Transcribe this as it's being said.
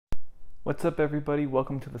What's up, everybody?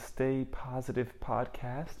 Welcome to the Stay Positive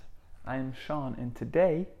podcast. I am Sean, and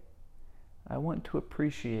today I want to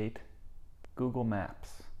appreciate Google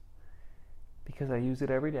Maps because I use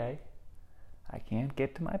it every day. I can't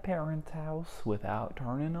get to my parents' house without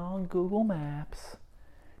turning on Google Maps.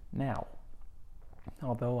 Now,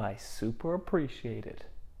 although I super appreciate it,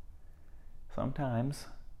 sometimes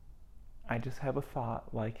I just have a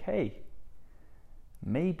thought like, hey,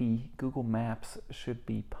 maybe Google Maps should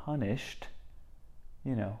be punished,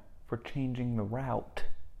 for changing the route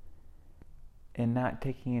and not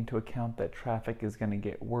taking into account that traffic is going to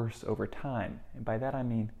get worse over time. And by that I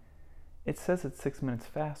mean, it says it's 6 minutes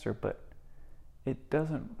faster, but it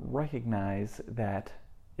doesn't recognize that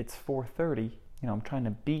it's 4:30. I'm trying to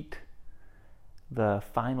beat the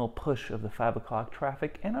final push of the 5 o'clock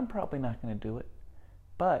traffic, and I'm probably not going to do it.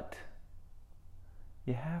 But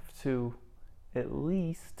you have to at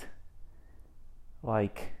least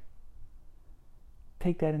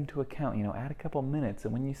take that into account, add a couple minutes.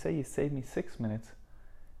 And when you say you saved me 6 minutes,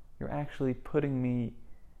 you're actually putting me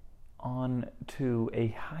on to a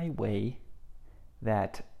highway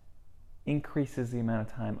that increases the amount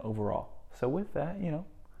of time overall. So with that,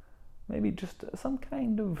 maybe just some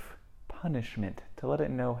kind of punishment to let it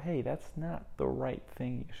know, hey, that's not the right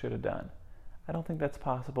thing you should have done. I don't think that's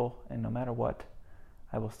possible, and no matter what,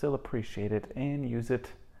 I will still appreciate it and use it.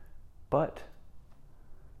 But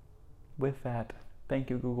with that, thank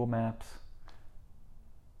you, Google Maps.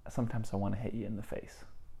 Sometimes I want to hit you in the face.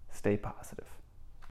 Stay positive.